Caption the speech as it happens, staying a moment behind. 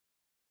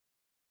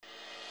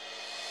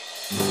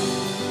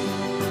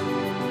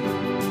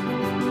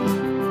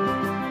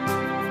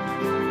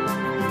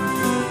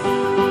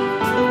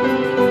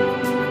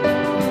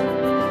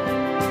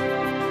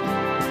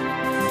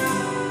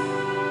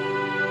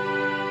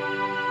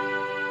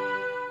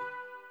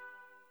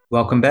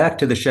Welcome back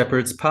to the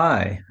Shepherd's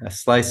Pie, a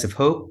slice of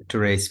hope to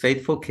raise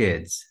faithful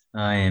kids.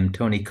 I am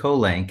Tony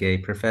Kolenc, a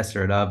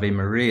professor at Ave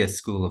Maria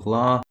School of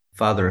Law,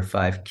 father of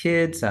 5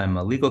 kids. I'm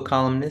a legal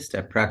columnist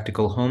at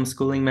Practical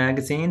Homeschooling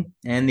magazine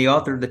and the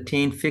author of the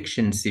teen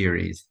fiction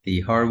series,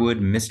 The Harwood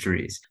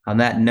Mysteries. On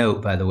that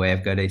note, by the way,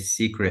 I've got a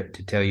secret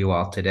to tell you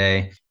all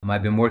today.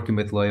 I've been working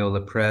with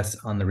Loyola Press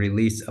on the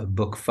release of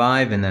book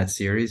 5 in that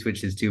series,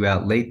 which is due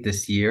out late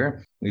this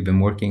year. We've been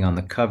working on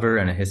the cover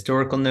and a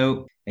historical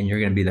note, and you're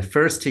going to be the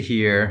first to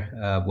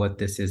hear what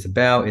this is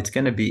about. It's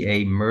going to be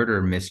a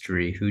murder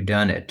mystery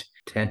whodunit,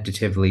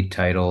 tentatively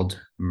titled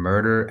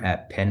Murder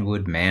at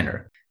Penwood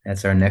Manor.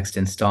 That's our next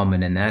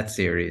installment in that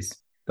series.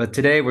 But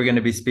today we're going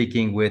to be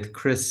speaking with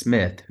Chris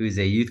Smith, who's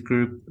a youth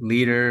group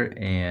leader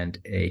and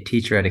a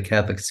teacher at a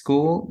Catholic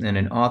school and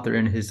an author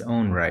in his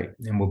own right.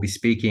 And we'll be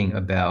speaking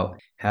about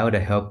how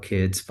to help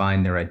kids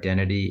find their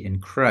identity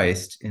in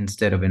Christ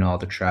instead of in all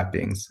the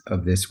trappings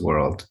of this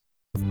world.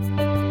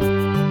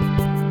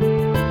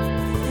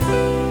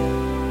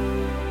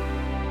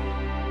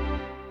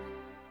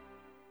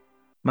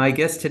 My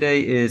guest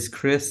today is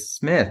Chris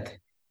Smith.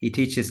 He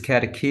teaches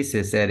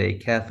catechesis at a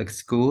Catholic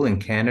school in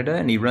Canada,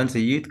 and he runs a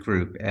youth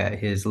group at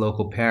his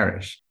local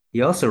parish.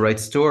 He also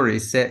writes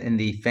stories set in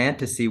the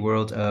fantasy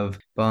world of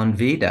Bon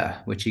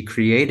Vita, which he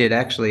created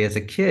actually as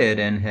a kid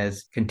and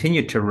has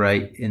continued to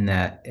write in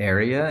that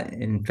area.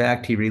 In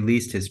fact, he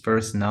released his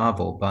first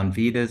novel, Bon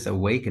Vita's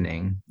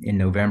Awakening, in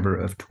November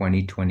of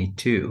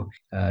 2022.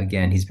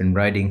 Again, he's been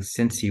writing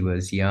since he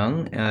was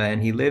young,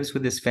 and he lives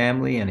with his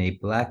family and a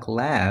black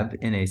lab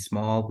in a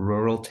small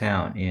rural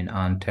town in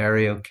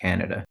Ontario,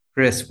 Canada.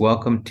 Chris,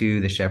 welcome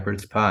to the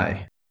Shepherd's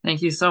Pie.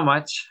 Thank you so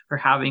much for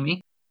having me.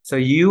 So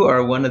you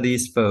are one of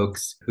these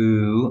folks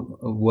who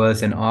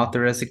was an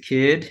author as a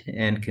kid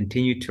and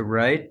continued to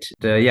write.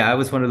 I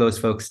was one of those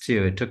folks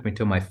too. It took me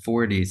till my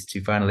 40s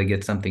to finally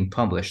get something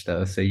published,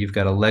 though. So you've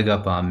got a leg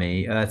up on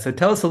me. So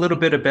tell us a little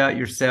bit about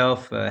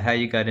yourself, how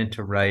you got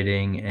into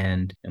writing,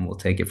 and we'll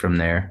take it from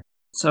there.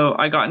 So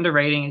I got into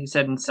writing, as you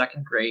said, in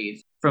second grade.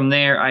 From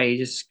there, I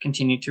just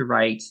continued to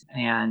write,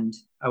 and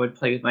I would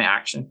play with my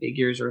action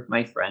figures or with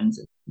my friends.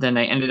 Then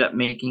I ended up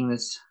making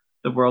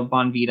the world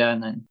Bon Vita.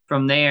 And then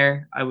from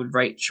there, I would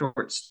write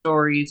short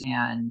stories.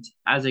 And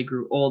as I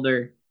grew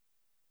older,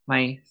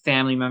 my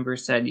family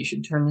members said, you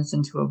should turn this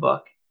into a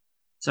book.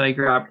 So I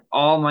grabbed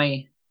all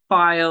my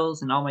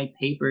files and all my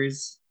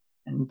papers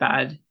and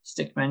bad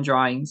stickman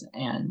drawings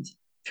and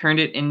turned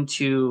it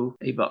into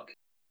a book.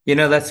 You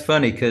know, that's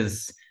funny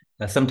because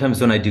sometimes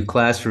when I do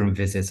classroom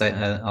visits,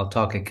 I'll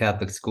talk at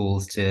Catholic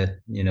schools to,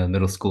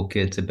 middle school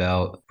kids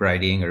about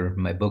writing or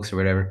my books or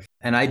whatever.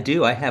 And I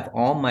have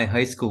all my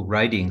high school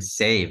writings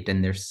saved,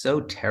 and they're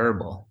so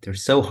terrible. They're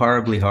so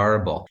horribly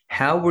horrible.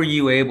 How were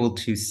you able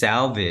to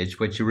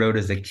salvage what you wrote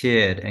as a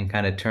kid and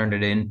kind of turn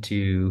it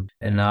into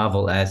a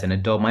novel as an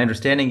adult? My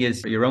understanding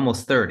is you're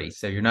almost 30,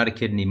 so you're not a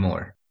kid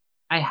anymore.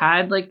 I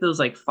had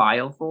those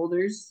file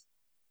folders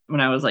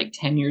when I was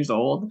 10 years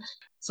old.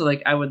 So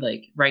I would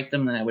write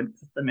them and I would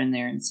put them in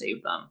there and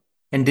save them.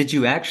 And did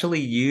you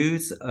actually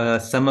use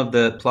some of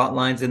the plot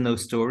lines in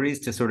those stories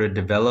to sort of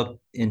develop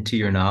into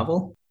your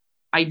novel?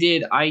 I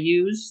did.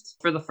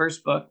 For the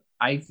first book,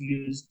 I've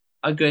used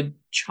a good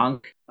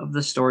chunk of the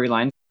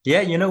storyline.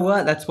 Yeah, you know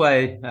what? That's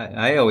why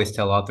I always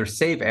tell authors,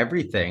 save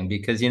everything,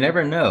 because you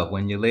never know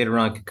when you later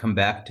on can come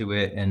back to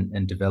it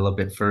and develop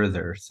it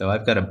further. So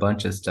I've got a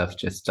bunch of stuff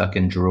just stuck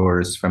in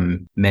drawers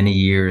from many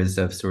years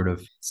of sort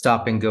of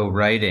stop and go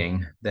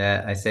writing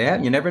that I say,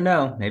 you never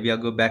know. Maybe I'll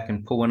go back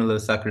and pull one of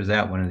those suckers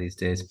out one of these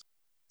days.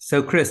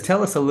 So Chris,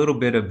 tell us a little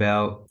bit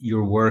about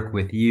your work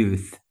with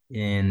youth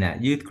in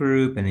that youth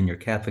group and in your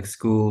Catholic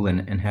school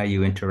and how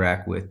you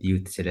interact with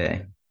youth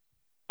today.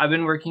 I've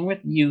been working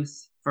with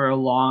youth for a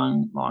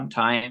long, long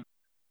time.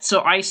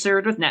 So I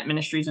served with NET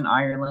Ministries in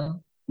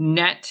Ireland.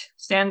 NET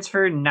stands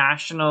for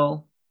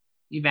National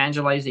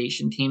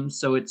Evangelization Team.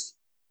 So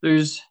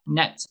there's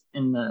NETs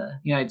in the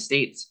United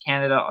States,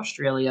 Canada,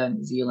 Australia,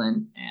 New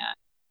Zealand, and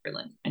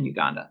Ireland, and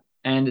Uganda.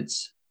 And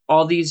it's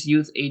all these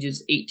youth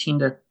ages 18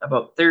 to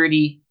about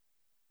 30.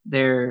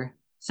 They're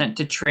sent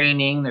to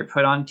training, they're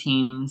put on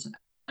teams,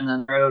 and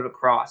then they're out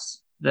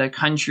across the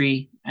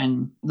country.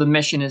 And the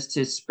mission is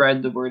to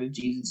spread the word of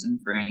Jesus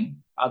and bring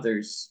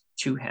others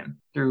to him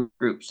through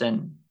groups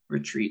and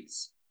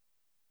retreats.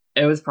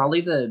 It was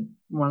probably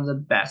one of the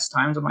best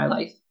times of my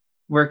life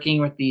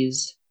working with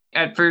these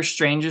at first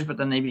strangers, but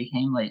then they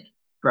became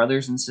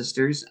brothers and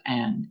sisters,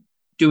 and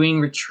doing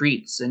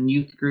retreats and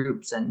youth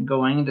groups and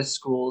going into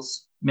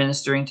schools,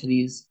 ministering to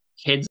these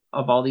kids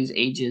of all these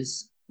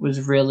ages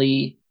was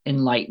really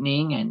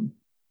enlightening. And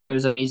it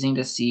was amazing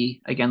to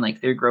see again,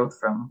 their growth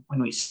from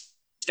when we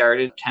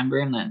started in September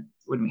and then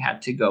when we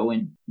had to go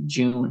in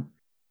June.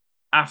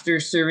 After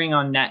serving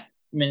on NET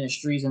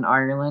Ministries in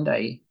Ireland,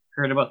 I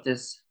heard about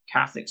this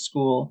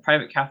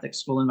private Catholic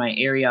school in my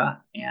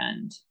area,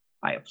 and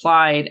I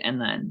applied. And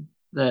then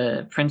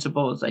the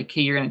principal was like,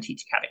 hey, you're going to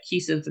teach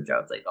catechesis, which I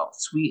was like, oh,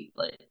 sweet.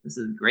 This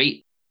is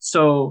great.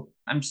 So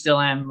I'm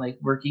still am like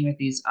working with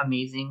these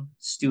amazing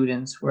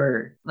students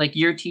where like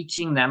you're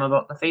teaching them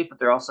about the faith, but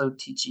they're also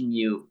teaching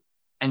you.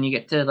 And you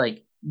get to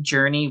like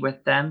journey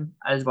with them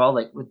as well,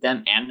 like with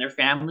them and their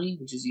family,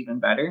 which is even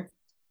better.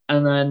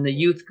 And then the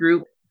youth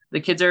group, the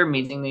kids are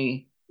amazing.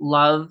 They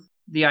love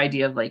the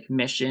idea of like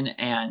mission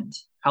and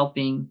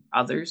helping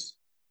others.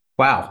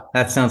 Wow,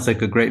 that sounds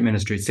like a great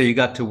ministry. So you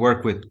got to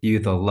work with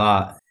youth a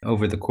lot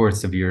over the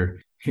course of your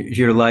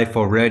life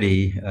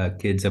already,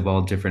 kids of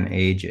all different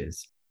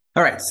ages.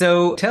 All right,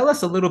 so tell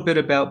us a little bit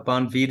about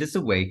Bonvita's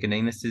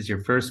Awakening. This is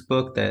your first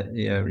book that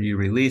you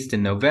released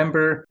in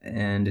November,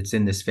 and it's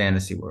in this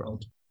fantasy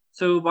world.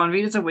 So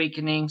Bonvita's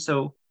Awakening.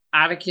 So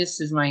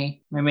Atticus is my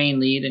main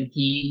lead, and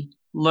he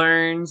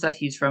learns that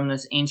he's from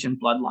this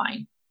ancient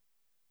bloodline,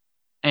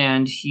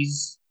 and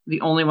he's the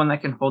only one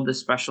that can hold this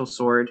special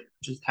sword,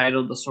 which is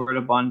titled the Sword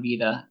of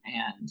Bonvita.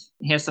 And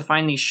he has to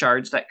find these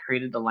shards that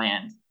created the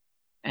land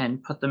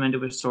and put them into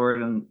his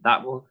sword, and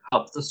that will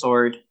help the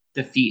sword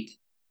defeat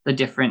the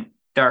different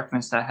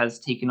darkness that has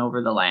taken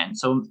over the land.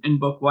 So in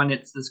book one,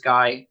 it's this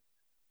guy,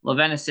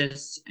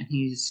 Levenesis, and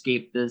he's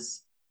escaped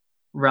this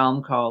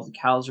realm called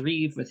Cal's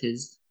Reeve with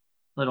his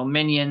little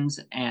minions,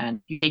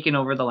 and he's taken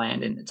over the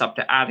land, and it's up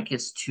to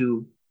Atticus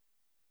to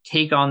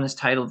take on this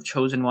title of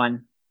Chosen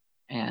One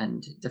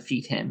and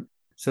defeat him.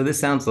 So this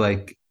sounds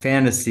like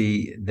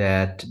fantasy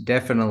that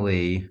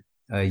definitely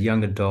a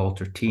young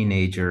adult or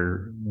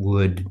teenager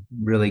would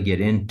really get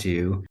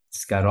into.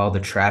 It's got all the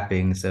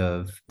trappings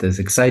of those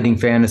exciting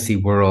fantasy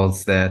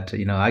worlds that,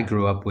 I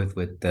grew up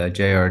with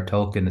J.R.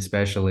 Tolkien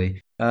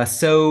especially.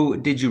 So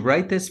did you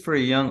write this for a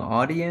young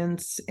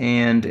audience?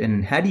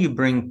 And how do you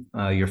bring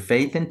your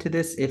faith into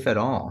this, if at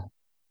all?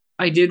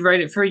 I did write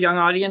it for a young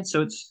audience,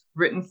 so it's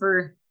written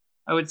for,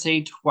 I would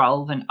say,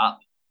 12 and up.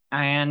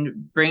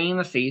 And bringing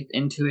the faith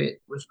into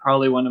it was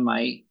probably one of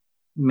my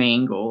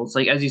main goals.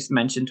 Like as you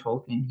mentioned,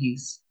 Tolkien,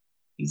 he's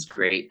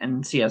great,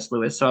 and C.S.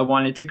 Lewis. So I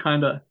wanted to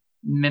kind of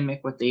mimic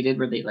what they did,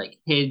 where they like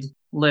hid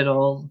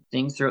little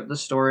things throughout the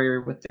story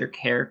or with their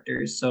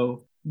characters.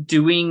 So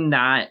doing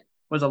that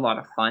was a lot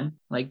of fun.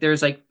 Like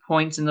there's like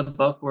points in the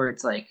book where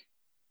it's like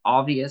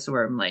obvious,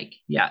 where I'm like,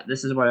 yeah,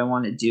 this is what I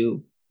want to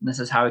do. And this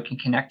is how I can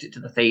connect it to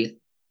the faith.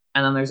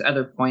 And then there's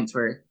other points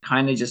where it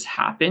kind of just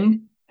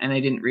happened and I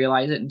didn't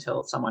realize it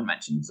until someone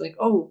mentioned. It's like,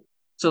 oh,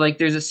 so like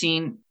there's a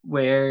scene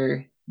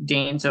where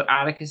Dane, so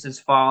Atticus's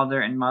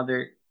father and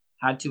mother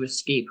had to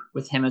escape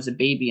with him as a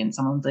baby, and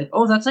someone's like,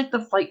 oh, that's like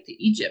the flight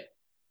to Egypt.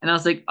 And I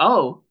was like,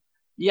 oh,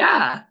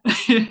 yeah.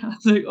 I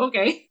was like,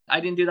 okay. I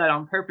didn't do that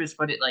on purpose,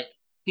 but it like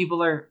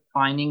people are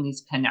finding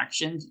these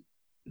connections,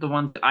 the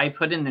ones that I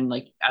put in and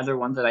like other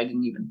ones that I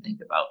didn't even think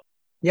about.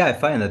 Yeah, I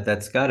find that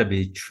that's got to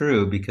be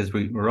true because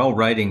we're all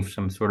writing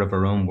some sort of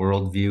our own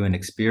worldview and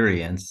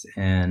experience.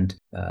 And,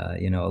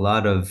 a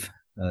lot of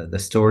the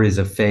stories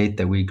of faith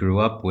that we grew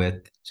up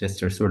with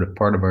just are sort of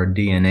part of our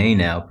DNA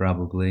now,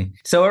 probably.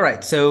 So, all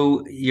right.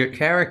 So your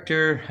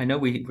character, I know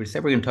we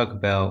said we're going to talk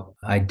about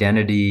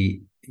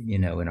identity,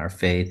 in our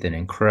faith and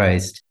in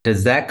Christ.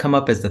 Does that come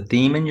up as a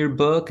theme in your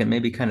book, and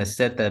maybe kind of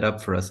set that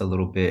up for us a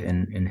little bit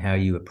in how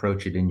you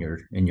approach it in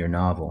your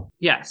novel?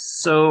 Yes.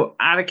 So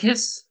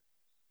Atticus,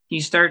 he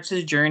starts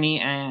his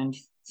journey and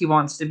he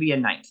wants to be a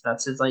knight.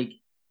 That's his like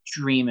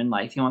dream in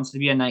life. He wants to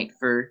be a knight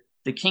for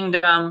the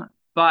kingdom,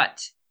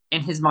 but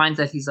in his mind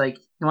that he's like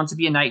he wants to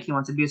be a knight, he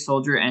wants to be a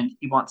soldier, and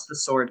he wants the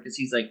sword because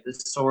he's like the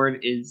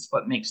sword is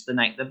what makes the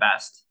knight the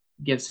best.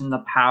 It gives him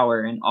the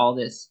power and all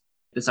this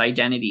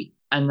identity.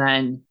 And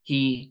then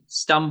he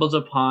stumbles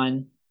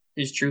upon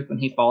his truth when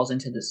he falls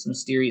into this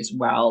mysterious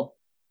well,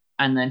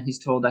 and then he's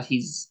told that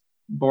he's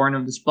born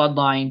of this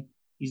bloodline,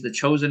 he's the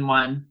chosen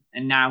one,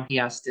 and now he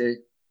has to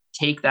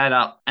take that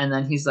up. And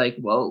then he's like,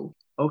 whoa,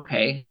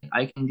 okay,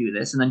 I can do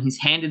this. And then he's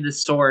handed the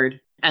sword.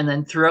 And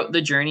then throughout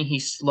the journey, he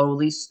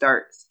slowly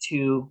starts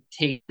to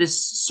take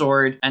this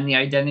sword and the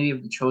identity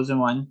of the chosen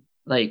one,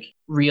 like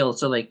real.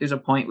 So like there's a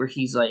point where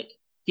he's like,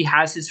 he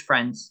has his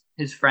friends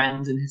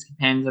and his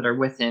companions that are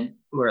with him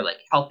who are like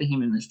helping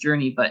him in this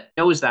journey, but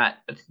knows that,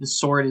 but the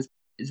sword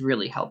is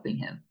really helping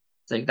him.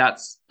 It's like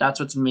that's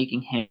what's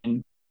making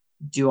him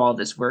do all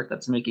this work.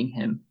 That's making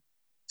him,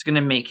 it's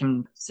gonna make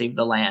him save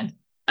the land.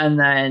 And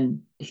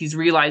then he's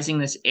realizing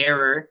this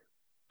error.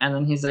 And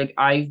then he's like,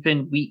 I've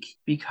been weak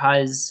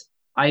because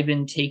I've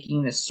been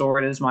taking this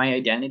sword as my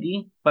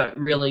identity, but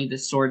really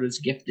this sword was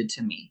gifted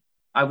to me.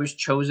 I was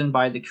chosen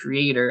by the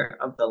creator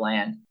of the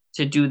land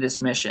to do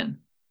this mission.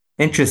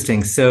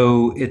 Interesting.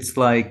 So it's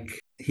like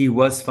he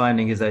was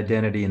finding his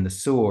identity in the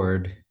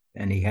sword,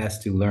 and he has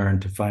to learn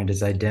to find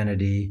his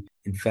identity,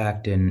 in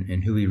fact,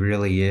 in who he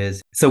really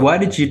is. So why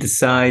did you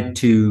decide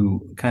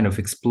to kind of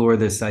explore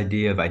this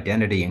idea of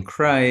identity in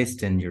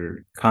Christ, and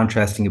you're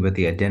contrasting it with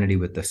the identity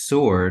with the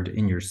sword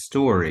in your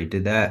story?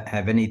 Did that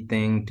have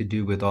anything to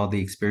do with all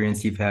the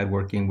experience you've had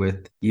working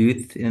with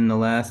youth in the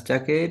last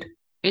decade?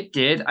 It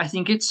did. I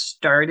think it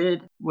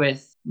started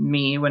with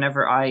me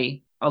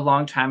a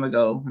long time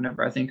ago,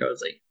 whenever I think I was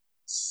like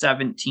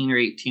 17 or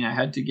 18, I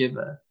had to give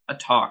a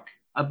talk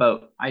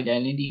about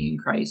identity in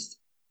Christ.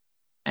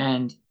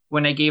 And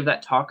when I gave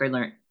that talk, I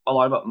learned a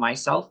lot about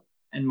myself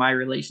and my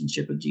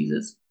relationship with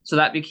Jesus. So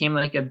that became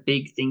like a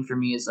big thing for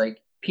me, is like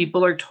youth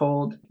are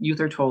told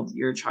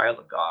you're a child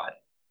of God,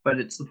 but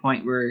it's the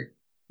point where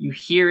you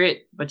hear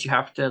it, but you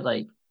have to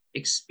like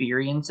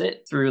experience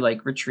it through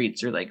like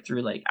retreats or like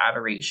through like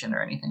adoration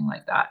or anything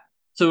like that.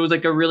 So it was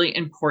like a really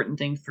important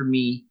thing for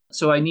me.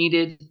 So I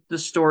needed the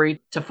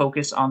story to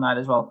focus on that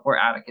as well for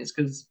Atticus,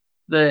 because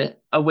the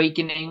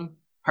awakening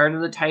part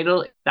of the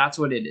title, that's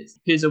what it is.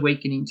 His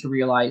awakening to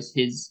realize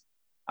his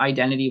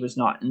identity was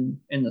not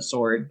in the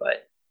sword,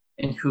 but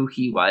in who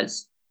he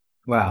was.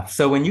 Wow.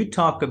 So when you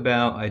talk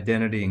about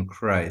identity in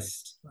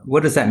Christ,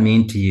 what does that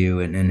mean to you?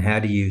 And how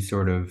do you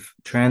sort of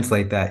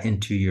translate that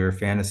into your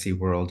fantasy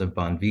world of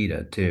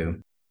Bonvita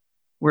too?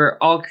 We're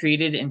all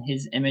created in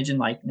his image and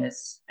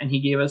likeness, and he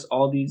gave us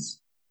all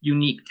these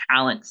unique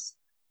talents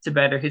to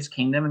better his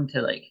kingdom and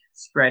to like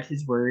spread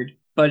his word.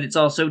 But it's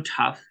also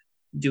tough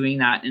doing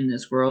that in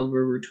this world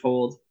where we're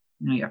told,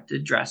 you have to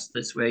dress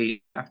this way, you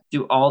have to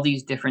do all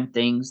these different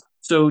things.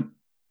 So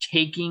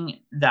taking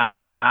that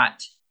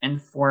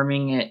and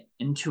forming it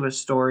into a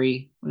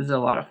story was a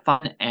lot of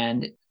fun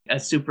and a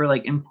super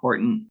like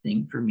important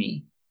thing for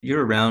me.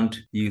 You're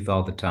around youth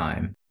all the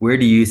time. Where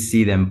do you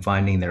see them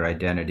finding their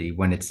identity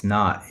when it's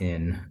not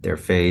in their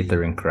faith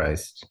or in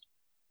Christ?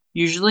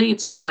 Usually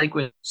it's like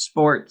with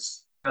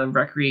sports,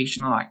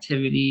 recreational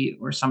activity,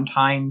 or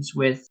sometimes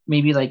with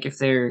maybe like if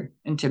they're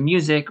into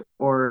music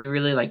or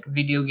really like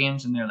video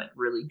games and they're like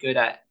really good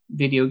at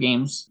video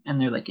games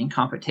and they're like in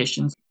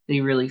competitions,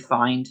 they really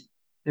find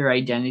their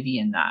identity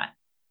in that.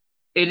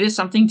 It is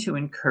something to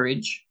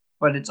encourage,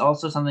 but it's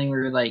also something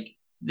where like,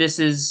 this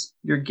is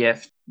your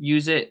gift.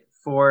 Use it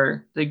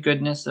for the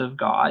goodness of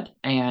God.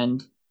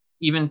 And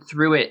even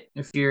through it,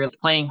 if you're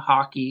playing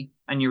hockey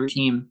and your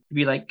team, to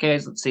be like,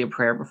 guys, let's say a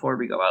prayer before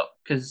we go out,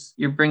 because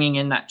you're bringing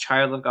in that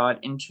child of God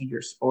into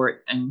your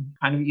sport and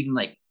kind of even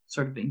like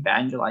sort of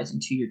evangelizing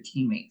to your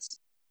teammates.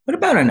 What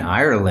about in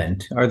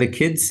Ireland? Are the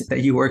kids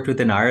that you worked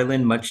with in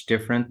Ireland much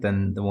different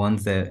than the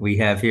ones that we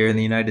have here in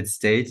the United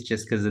States,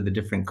 just because of the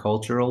different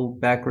cultural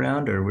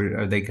background, or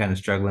are they kind of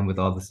struggling with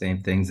all the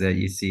same things that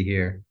you see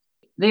here?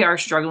 They are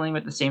struggling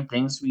with the same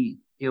things we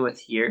deal with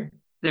here.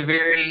 They're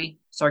very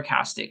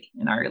sarcastic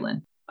in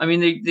Ireland. I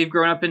mean, they've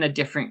grown up in a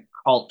different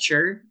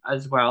culture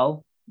as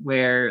well,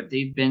 where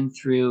they've been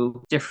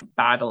through different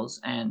battles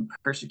and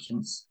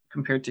persecutions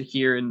compared to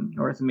here in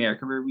North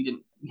America, where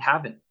we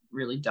haven't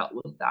really dealt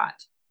with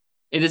that.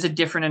 It is a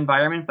different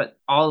environment, but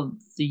all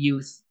the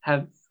youth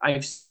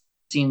I've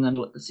seen them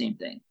with the same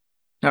thing.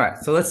 All right,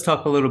 so let's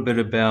talk a little bit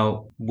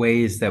about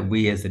ways that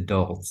we as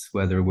adults,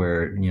 whether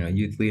we're,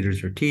 youth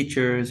leaders or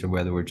teachers, or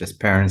whether we're just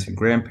parents and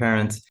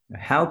grandparents,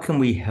 how can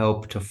we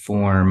help to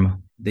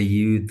form the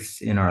youths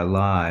in our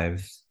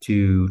lives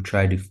to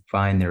try to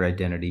find their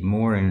identity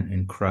more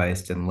in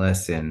Christ and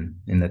less in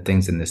the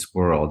things in this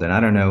world? And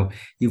I don't know,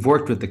 you've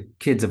worked with the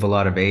kids of a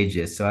lot of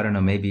ages, so I don't know,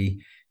 maybe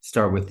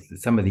start with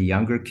some of the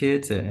younger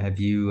kids.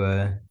 Have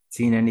you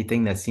seen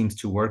anything that seems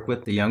to work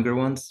with the younger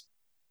ones?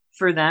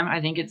 For them, I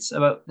think it's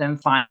about them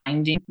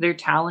finding their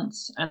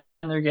talents and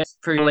their gifts.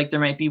 For like, there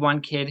might be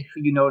one kid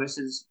who you notice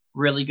is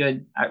really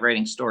good at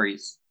writing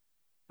stories,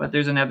 but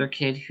there's another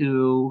kid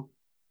who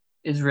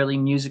is really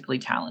musically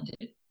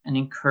talented, and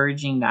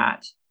encouraging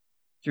that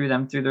through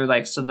their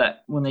life, so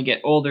that when they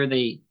get older,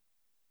 they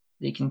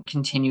can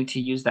continue to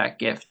use that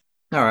gift.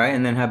 All right.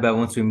 And then how about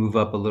once we move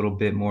up a little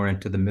bit more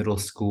into the middle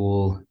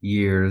school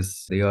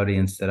years, the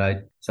audience that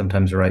I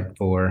sometimes write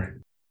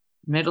for?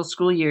 Middle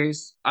school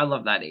years, I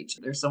love that age.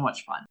 They're so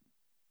much fun.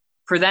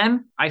 For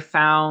them, I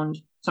found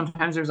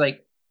sometimes there's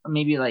like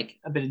maybe like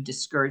a bit of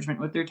discouragement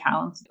with their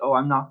talents. Oh,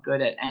 I'm not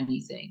good at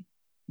anything.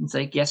 It's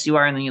like, yes, you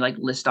are. And then you like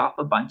list off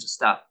a bunch of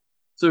stuff.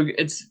 So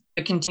it's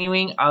a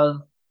continuing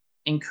of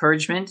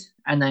encouragement,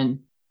 and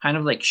then kind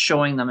of like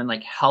showing them and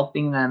like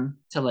helping them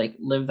to like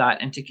live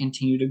that and to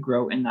continue to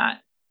grow in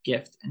that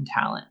gift and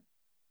talent.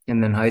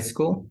 And then high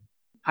school?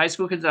 High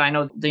school kids, I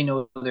know they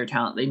know their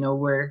talent. They know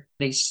where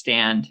they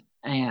stand.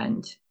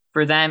 And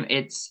for them,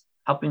 it's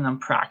helping them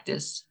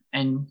practice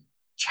and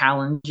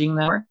challenging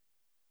them.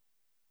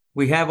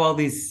 We have all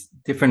these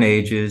different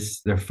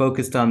ages. They're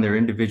focused on their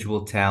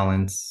individual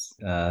talents.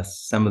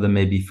 Some of them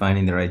may be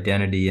finding their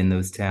identity in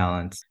those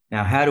talents.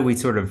 Now, how do we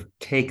sort of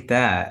take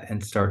that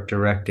and start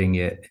directing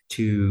it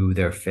to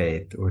their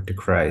faith or to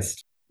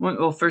Christ?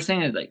 Well, first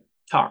thing is like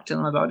talk to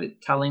them about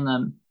it, telling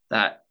them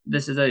that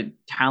this is a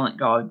talent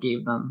God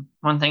gave them.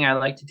 One thing I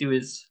like to do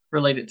is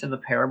relate it to the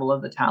parable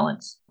of the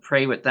talents.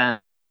 Pray with them,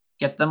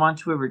 get them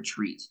onto a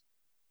retreat,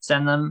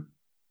 send them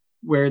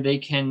where they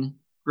can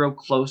grow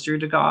closer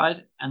to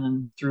God, and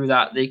then through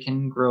that they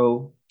can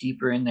grow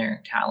deeper in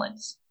their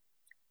talents.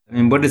 I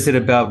mean, what is it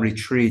about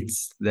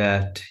retreats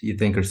that you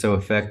think are so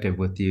effective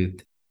with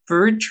youth?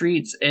 For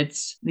retreats,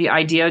 it's the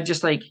idea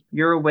just like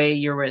you're away,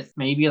 you're with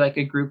maybe like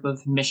a group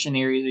of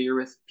missionaries, or you're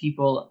with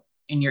people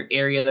in your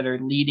area that are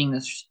leading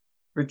this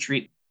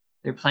retreat.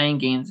 They're playing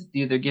games with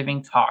you, they're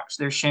giving talks,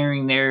 they're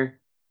sharing their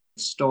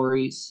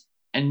stories.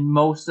 And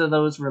most of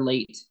those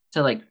relate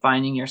to like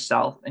finding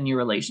yourself and your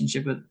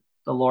relationship with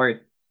the the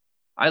Lord.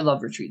 I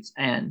love retreats,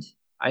 and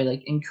I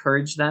like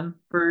encourage them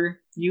for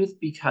youth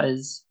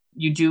because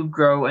you do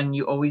grow and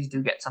you always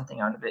do get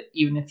something out of it,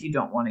 even if you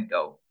don't want to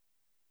go.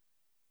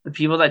 The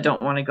people that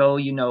don't want to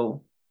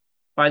go,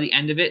 by the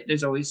end of it,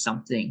 there's always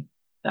something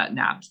that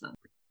nabs them.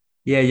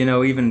 Yeah,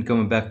 even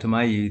going back to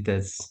my youth,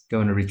 that's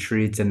going to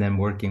retreats and then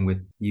working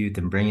with youth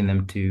and bringing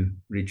them to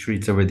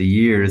retreats over the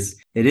years,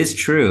 it is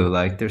true.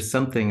 Like there's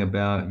something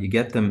about you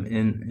get them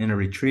in a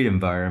retreat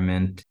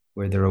environment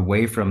where they're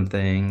away from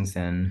things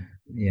and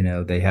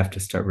they have to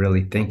start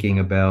really thinking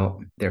about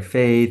their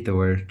faith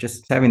or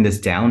just having this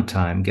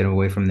downtime, get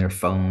away from their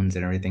phones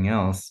and everything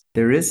else.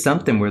 There is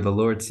something where the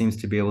Lord seems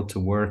to be able to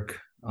work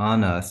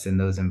on us in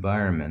those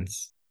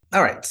environments.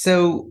 All right.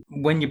 So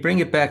when you bring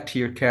it back to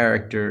your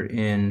character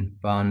in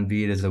Bon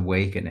Vita's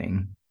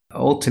Awakening,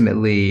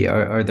 ultimately,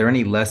 are there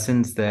any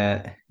lessons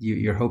that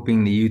you're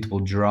hoping the youth will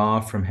draw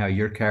from how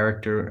your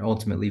character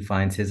ultimately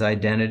finds his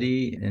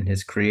identity in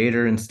his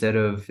creator instead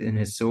of in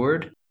his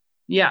sword?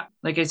 Yeah.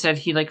 Like I said,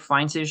 he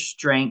finds his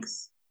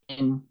strength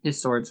in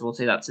his swords. We'll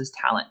say that's his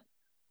talent.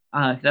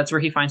 That's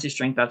where he finds his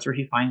strength. That's where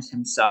he finds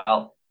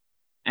himself.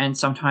 And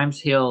sometimes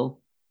he'll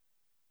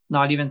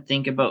not even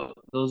think about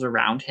those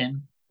around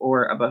him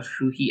or about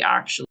who he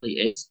actually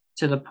is,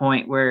 to the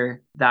point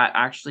where that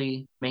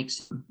actually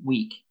makes him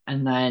weak.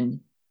 And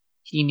then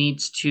he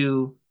needs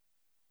to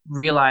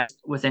realize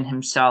within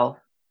himself,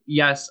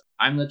 yes,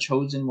 I'm the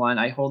chosen one.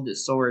 I hold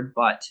this sword,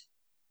 but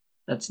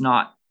that's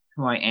not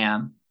who I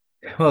am.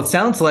 Well, it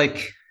sounds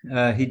like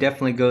he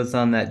definitely goes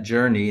on that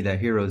journey, that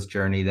hero's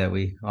journey that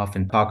we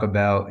often talk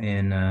about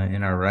in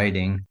our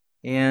writing.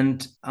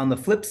 And on the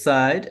flip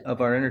side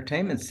of our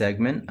entertainment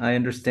segment, I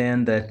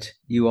understand that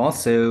you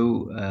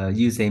also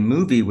use a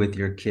movie with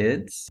your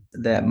kids.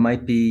 That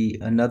might be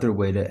another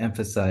way to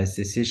emphasize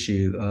this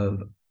issue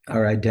of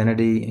our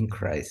identity in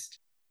Christ.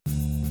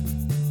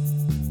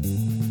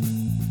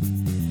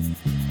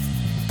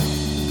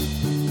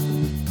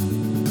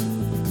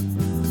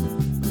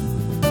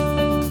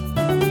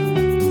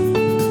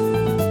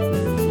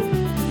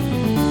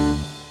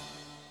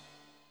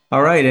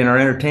 All right, in our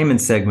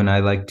entertainment segment, I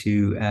like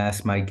to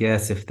ask my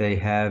guests if they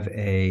have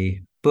a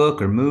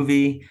book or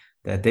movie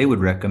that they would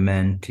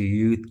recommend to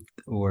youth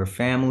or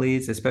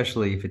families,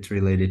 especially if it's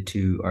related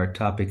to our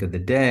topic of the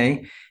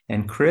day.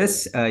 And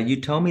Chris,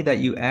 you told me that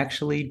you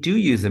actually do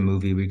use a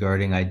movie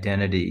regarding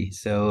identity.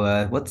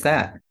 So what's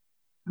that?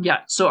 Yeah,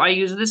 so I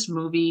use this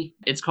movie.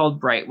 It's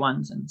called Bright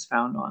Ones, and it's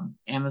found on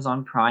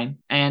Amazon Prime.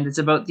 And it's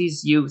about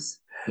these youth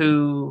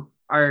who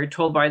are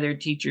told by their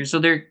teachers. So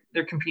they're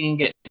competing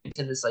to get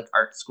into this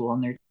art school,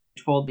 and they're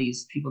told,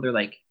 these people, they're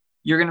like,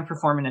 you're going to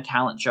perform in a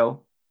talent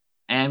show,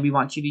 and we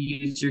want you to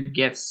use your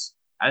gifts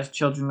as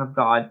children of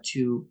God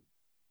to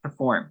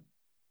perform,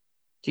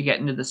 to get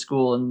into the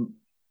school. And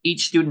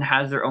each student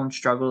has their own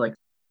struggle. Like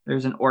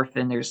there's an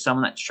orphan, there's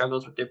someone that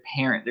struggles with their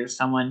parent, there's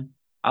someone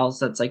else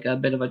that's like a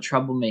bit of a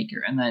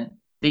troublemaker, and then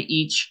they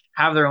each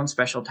have their own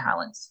special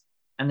talents,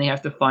 and they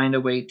have to find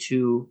a way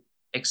to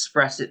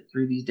express it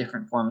through these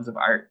different forms of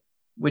art,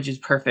 which is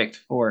perfect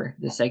for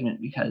this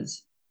segment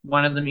because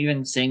one of them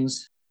even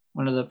sings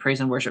one of the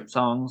praise and worship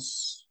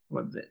songs.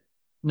 What is it?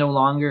 No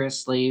Longer a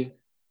Slave.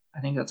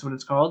 I think that's what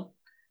it's called.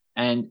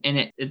 And in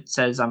it, it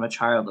says, I'm a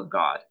child of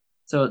God.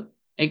 So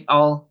it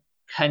all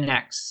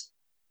connects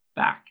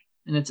back.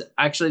 And it's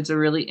a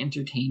really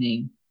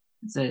entertaining,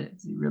 it's a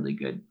really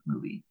good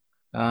movie.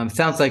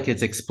 Sounds like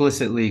it's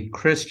explicitly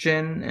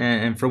Christian.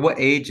 And for what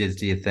ages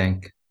do you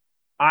think?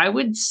 I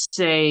would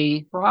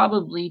say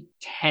probably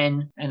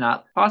 10 and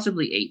up,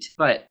 possibly 8,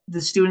 but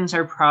the students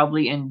are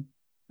probably in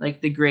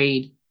the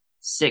grade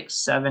 6,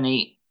 7,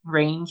 8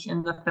 range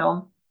in the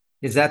film.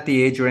 Is that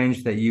the age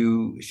range that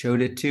you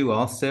showed it to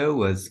also,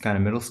 was kind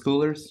of middle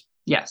schoolers?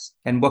 Yes.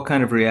 And what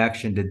kind of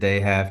reaction did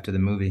they have to the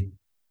movie?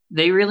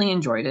 They really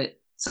enjoyed it.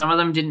 Some of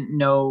them didn't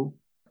know.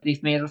 They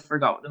may have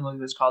forgot what the movie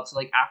was called.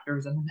 So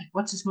afterwards, I'm like,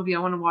 what's this movie? I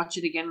want to watch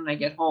it again when I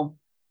get home.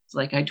 It's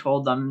I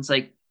told them, it's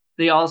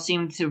they all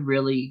seem to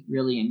really,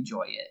 really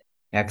enjoy it.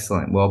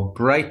 Excellent. Well,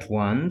 Bright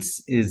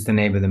Ones is the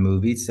name of the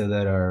movie so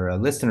that our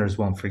listeners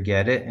won't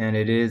forget it. And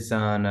it is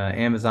on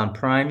Amazon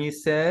Prime, you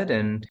said.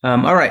 And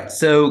all right.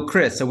 So,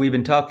 Chris, so we've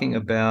been talking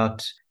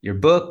about your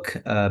book,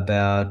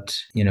 about,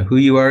 who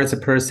you are as a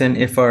person.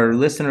 If our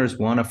listeners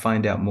want to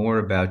find out more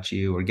about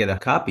you or get a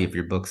copy of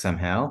your book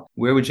somehow,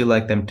 where would you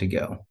like them to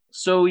go?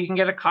 So you can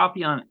get a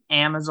copy on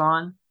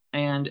Amazon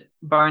and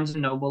Barnes &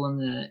 Noble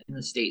in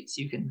the States.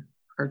 You can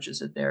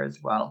purchase it there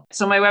as well.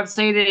 So my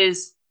website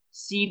is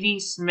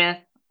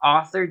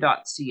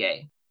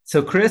cdsmithauthor.ca.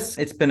 So, Chris,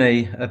 it's been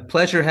a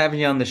pleasure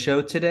having you on the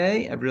show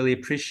today. I really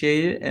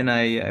appreciate it. And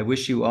I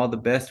wish you all the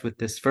best with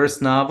this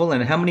first novel.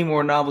 And how many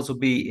more novels will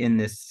be in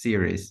this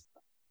series?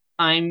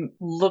 I'm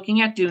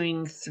looking at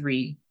doing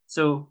 3.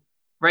 So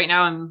right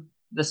now I'm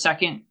the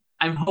second.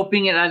 I'm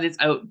hoping that it's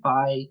out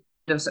by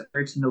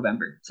September to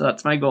November. So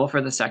that's my goal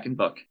for the second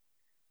book.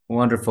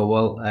 Wonderful.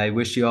 Well, I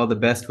wish you all the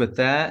best with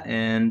that.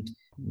 And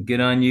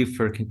Good on you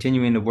for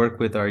continuing to work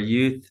with our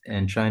youth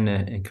and trying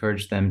to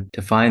encourage them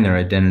to find their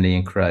identity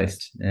in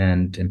Christ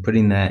and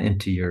putting that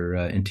into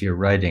your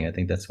writing. I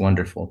think that's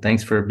wonderful.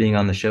 Thanks for being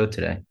on the show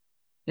today.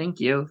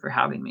 Thank you for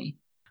having me.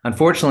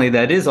 Unfortunately,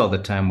 that is all the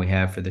time we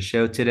have for the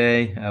show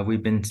today.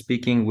 We've been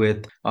speaking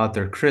with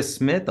author Chris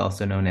Smith,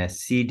 also known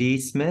as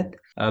C.D. Smith,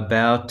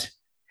 about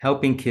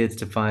helping kids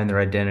to find their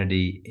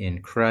identity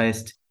in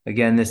Christ.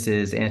 Again, this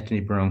is Antony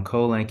Barone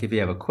Kolenc. If you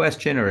have a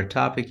question or a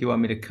topic you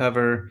want me to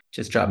cover,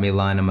 just drop me a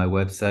line on my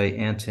website,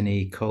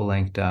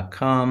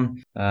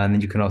 antonykolenc.com. And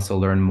then you can also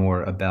learn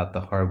more about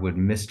the Harwood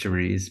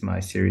Mysteries, my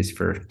series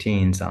for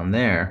teens on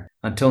there.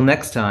 Until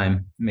next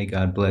time, may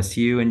God bless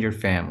you and your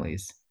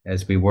families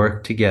as we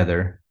work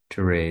together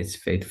to raise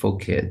faithful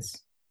kids.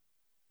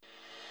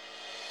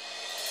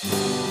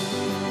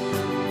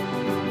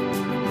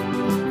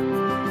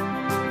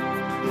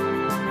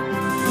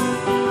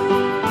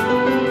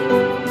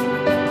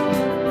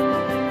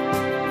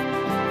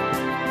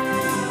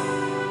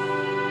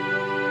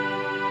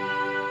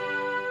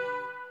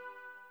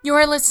 You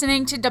are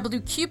listening to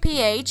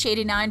WQPH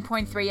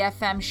 89.3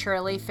 FM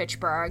Shirley,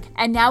 Fitchburg.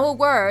 And now a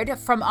word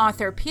from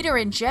author Peter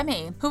and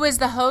Jemmy, who is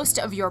the host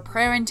of Your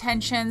Prayer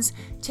Intentions,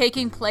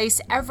 taking place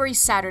every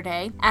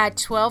Saturday at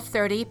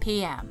 12:30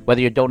 p.m.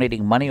 Whether you're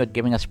donating money or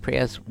giving us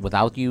prayers,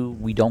 without you,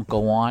 we don't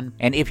go on.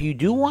 And if you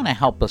do want to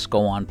help us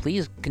go on,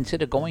 please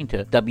consider going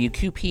to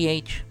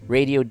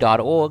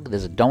WQPHradio.org.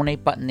 There's a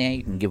donate button there.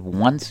 You can give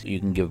once, you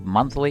can give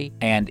monthly,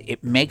 and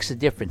it makes a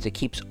difference. It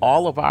keeps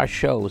all of our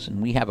shows,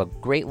 and we have a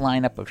great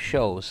lineup of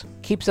shows,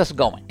 keeps us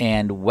going.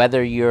 And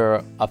whether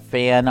you're a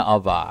fan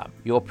of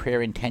Your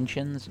Prayer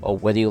Intentions, or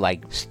whether you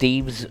like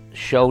Steve's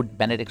show,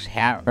 Benedict's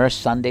Harris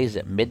Sundays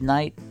at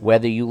midnight,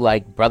 whether you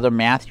like Brother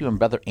Matthew and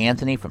Brother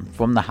Anthony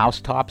from the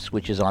Housetops,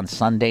 which is on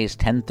Sundays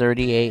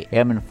 10:30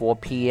 a.m. and 4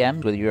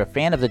 p.m., whether you're a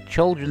fan of the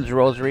Children's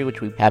Rosary,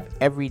 which we have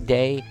every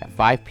day at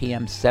 5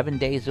 p.m., 7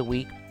 days a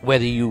week,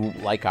 whether you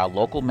like our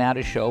Local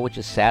Matters show, which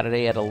is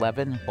Saturday at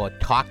 11, or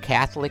Talk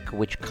Catholic,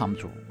 which comes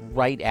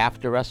right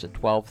after us at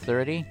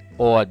 12:30,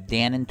 or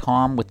Dan and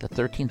Tom with the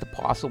 13th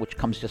Apostle, which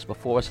comes just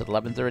before us at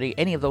 11:30.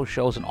 Any of those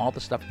shows and all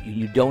the stuff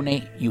you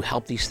donate, you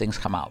help these things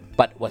come out.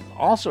 But what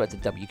also at the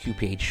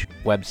WQPH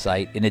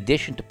website, in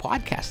addition to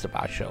podcasts of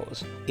our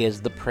shows, is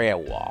the prayer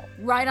wall.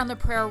 Right on the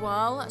prayer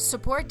wall,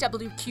 support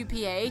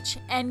WQPH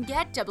and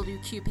get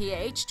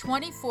WQPH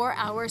 24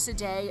 hours a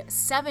day,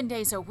 7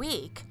 days a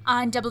week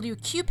on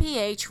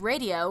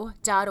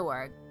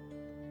WQPHradio.org.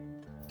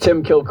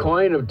 Tim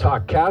Kilcoyne of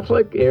Talk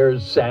Catholic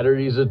airs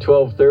Saturdays at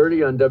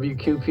 12:30 on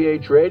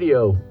WQPH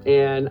Radio.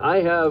 And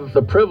I have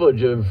the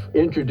privilege of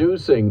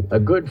introducing a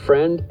good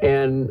friend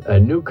and a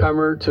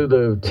newcomer to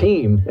the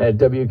team at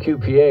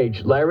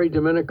WQPH, Larry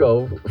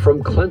Domenico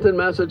from Clinton,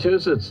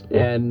 Massachusetts.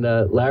 And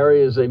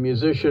Larry is a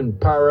musician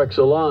par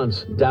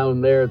excellence down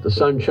there at the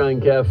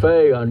Sunshine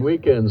Cafe on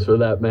weekends, for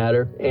that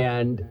matter.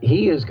 And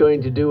he is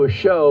going to do a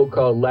show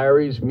called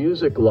Larry's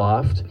Music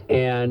Loft.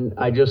 And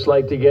I just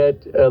like to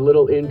get a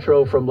little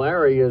intro from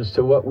Larry as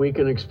to what we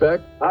can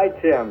expect. Hi,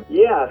 Tim.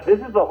 Yeah, this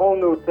is a whole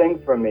new thing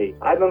for me.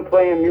 I've been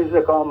playing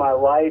music all my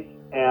life,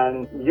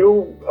 and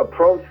you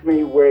approached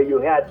me where you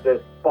had this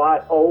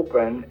spot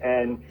open,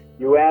 and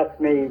you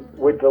asked me,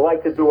 would you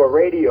like to do a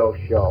radio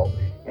show?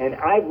 And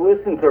I've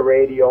listened to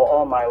radio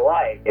all my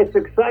life. It's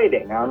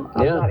exciting. I'm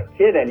not a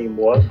kid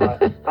anymore,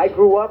 but I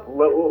grew up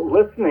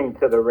listening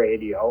to the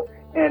radio.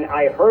 And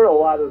I heard a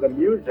lot of the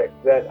music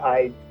that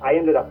I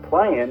ended up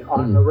playing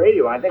on the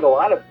radio. I think a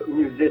lot of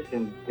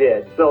musicians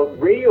did. So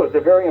radio is a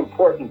very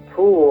important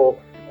tool,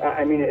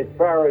 I mean, as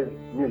far as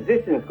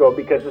musicians go,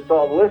 because it's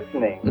all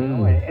listening. You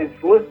know, and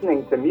it's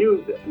listening to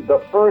music. The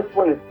first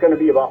one is going to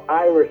be about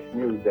Irish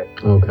music,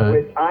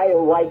 which I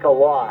like a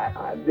lot.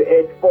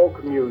 It's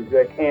folk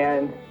music,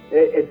 and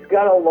it's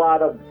got a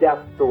lot of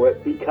depth to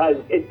it because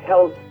it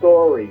tells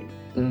stories.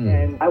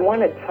 And I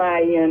want to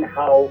tie in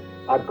how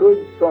a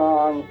good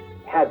song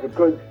has a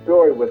good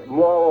story with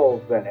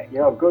morals in it,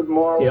 good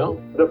morals. Yep.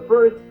 The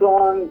first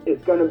song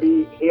is going to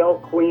be Hail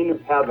Queen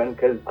of Heaven,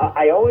 because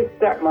I always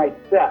start my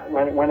set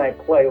when I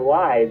play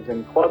live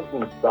in clubs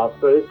and stuff,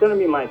 so it's going to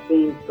be my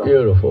theme song.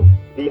 Beautiful.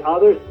 The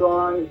other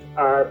songs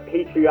are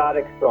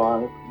patriotic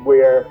songs,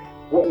 where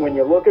when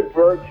you look at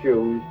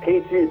virtues,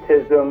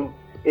 patriotism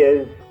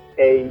is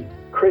a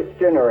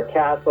Christian or a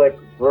Catholic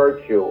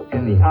virtue,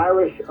 and the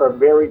Irish are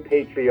very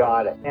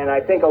patriotic. And I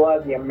think a lot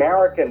of the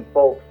American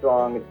folk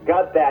songs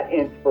got that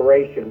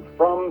inspiration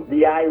from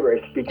the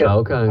Irish,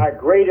 because our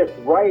greatest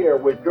writer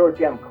was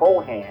George M.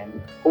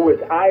 Cohan, who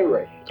was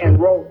Irish and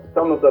wrote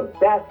some of the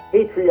best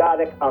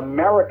patriotic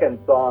American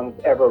songs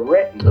ever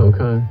written.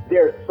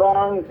 Their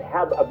songs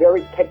have a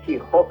very catchy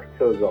hook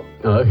to them.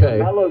 A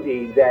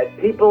melody that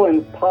people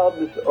in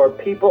pubs or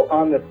people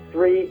on the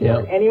street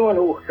or anyone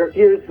who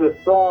hears the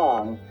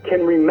song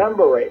can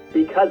remember it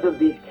because of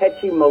these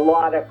catchy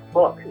melodic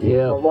hooks,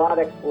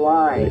 melodic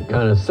lines.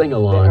 Kind of sing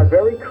along. They are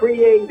very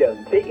creative.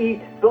 To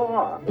each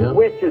song, Yeah.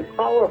 which is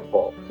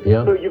powerful.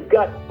 Yeah. So you've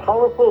got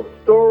powerful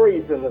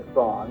stories in the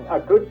song. A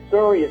good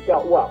story has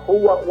got what? Who,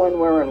 what, when,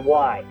 where, and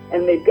why.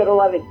 And they've got a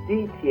lot of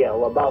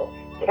detail about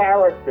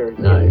characters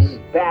Nice. in these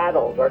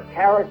battles, or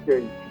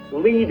characters,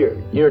 leaders.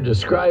 You're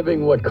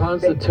describing what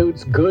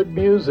constitutes good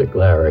music,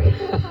 Larry.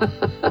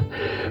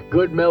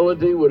 Good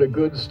melody with a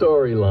good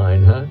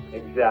storyline, huh?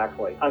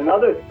 Exactly.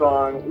 Another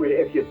song,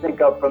 if you think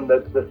of from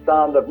the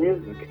Sound of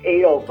Music,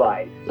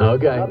 Edelweiss.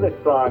 Okay. Another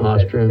song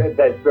Austrian.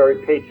 that's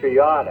very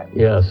patriotic.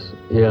 Yes,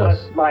 yes.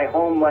 Bless my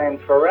homeland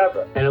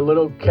forever. And a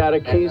little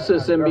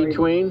catechesis in very-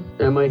 between?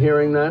 Am I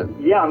hearing that?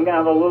 Yeah, I'm going to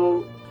have a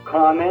little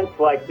comment,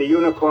 like the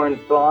Unicorn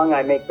song.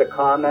 I make the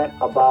comment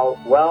about,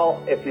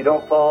 well, if you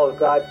don't follow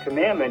God's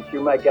commandments, you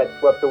might get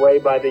swept away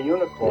by the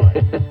unicorn.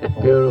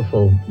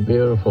 Beautiful,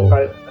 beautiful.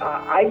 But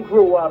I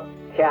grew up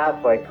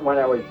Catholic when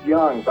I was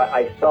young, but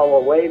I fell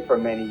away for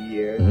many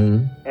years.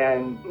 Mhm.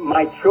 And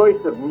my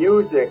choice of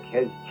music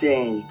has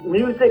changed.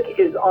 Music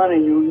is on a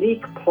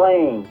unique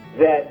plane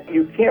that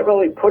you can't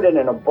really put it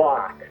in a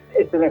box.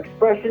 It's an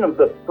expression of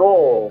the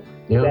soul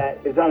Yeah. that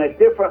is on a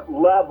different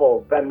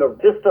level than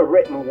just a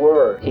written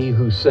word. He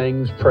who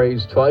sings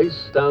prays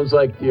twice. Sounds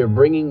like you're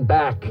bringing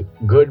back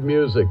good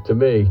music to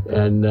me.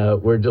 And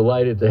we're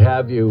delighted to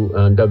have you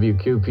on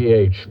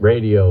WQPH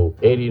Radio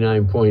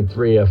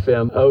 89.3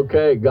 FM.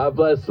 Okay, God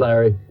bless,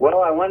 Larry.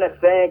 Well, I want to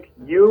thank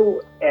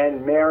you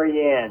and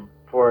Mary Ann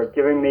for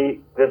giving me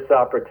this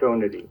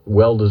opportunity.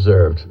 Well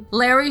deserved.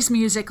 Larry's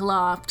Music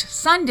Loft,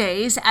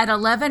 Sundays at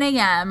 11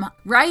 a.m.,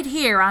 right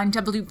here on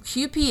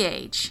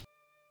WQPH.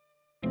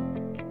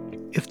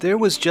 If there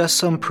was just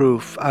some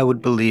proof, I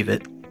would believe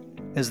it.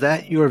 Is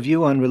that your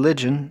view on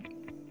religion?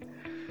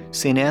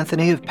 St.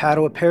 Anthony of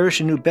Padua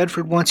Parish in New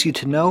Bedford wants you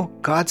to know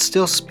God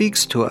still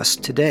speaks to us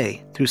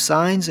today through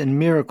signs and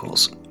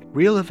miracles,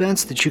 real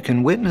events that you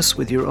can witness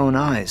with your own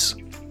eyes,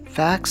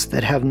 facts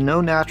that have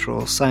no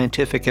natural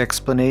scientific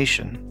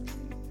explanation.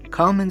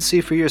 Come and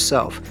see for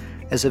yourself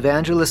as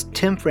evangelist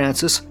Tim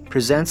Francis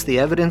presents the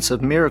evidence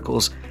of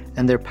miracles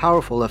and their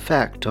powerful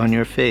effect on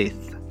your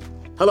faith.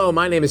 Hello,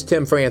 my name is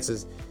Tim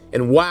Francis,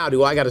 and wow,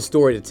 do I got a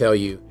story to tell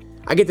you.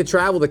 I get to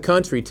travel the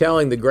country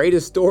telling the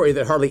greatest story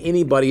that hardly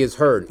anybody has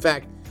heard. In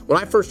fact,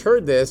 when I first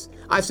heard this,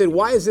 I said,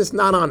 why is this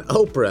not on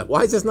Oprah?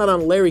 Why is this not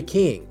on Larry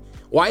King?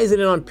 Why isn't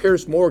it on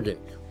Piers Morgan?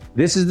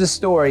 This is the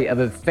story of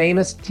a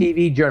famous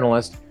TV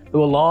journalist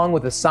who, along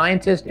with a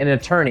scientist and an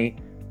attorney,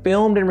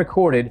 filmed and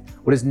recorded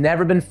what has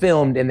never been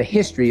filmed in the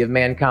history of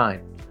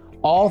mankind.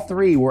 All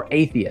three were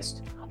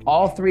atheists.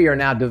 All three are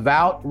now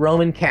devout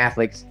Roman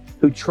Catholics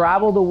who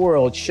travel the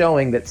world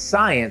showing that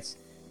science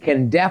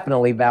can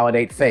definitely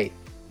validate faith.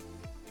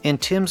 In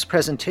Tim's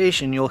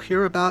presentation, you'll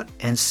hear about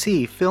and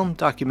see film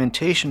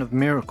documentation of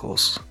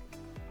miracles.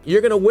 You're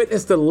going to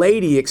witness the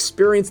lady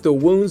experience the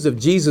wounds of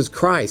Jesus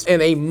Christ.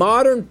 And a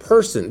modern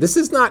person, this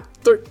is not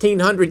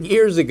 1,300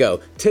 years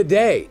ago,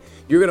 today,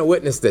 you're going to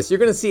witness this. You're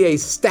going to see a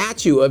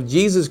statue of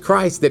Jesus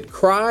Christ that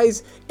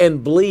cries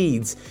and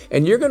bleeds.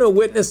 And you're going to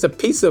witness a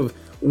piece of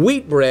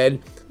wheat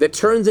bread that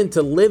turns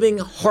into living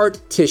heart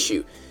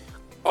tissue.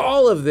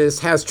 All of this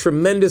has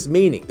tremendous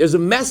meaning. There's a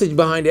message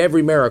behind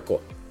every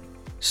miracle.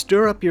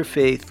 Stir up your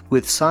faith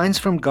with signs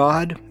from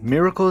God,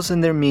 miracles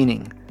and their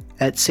meaning,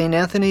 at St.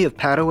 Anthony of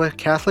Padua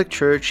Catholic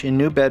Church in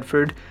New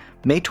Bedford,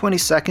 May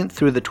 22nd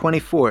through the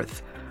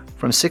 24th,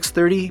 from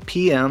 6:30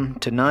 p.m.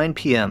 to 9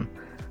 p.m.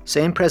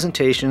 Same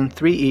presentation,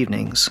 3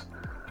 evenings.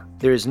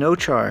 There is no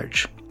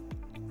charge.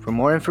 For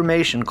more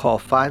information, call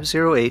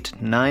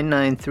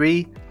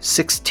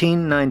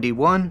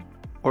 508-993-1691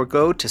 or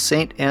go to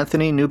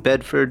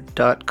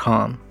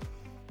santanthonynewbedford.com.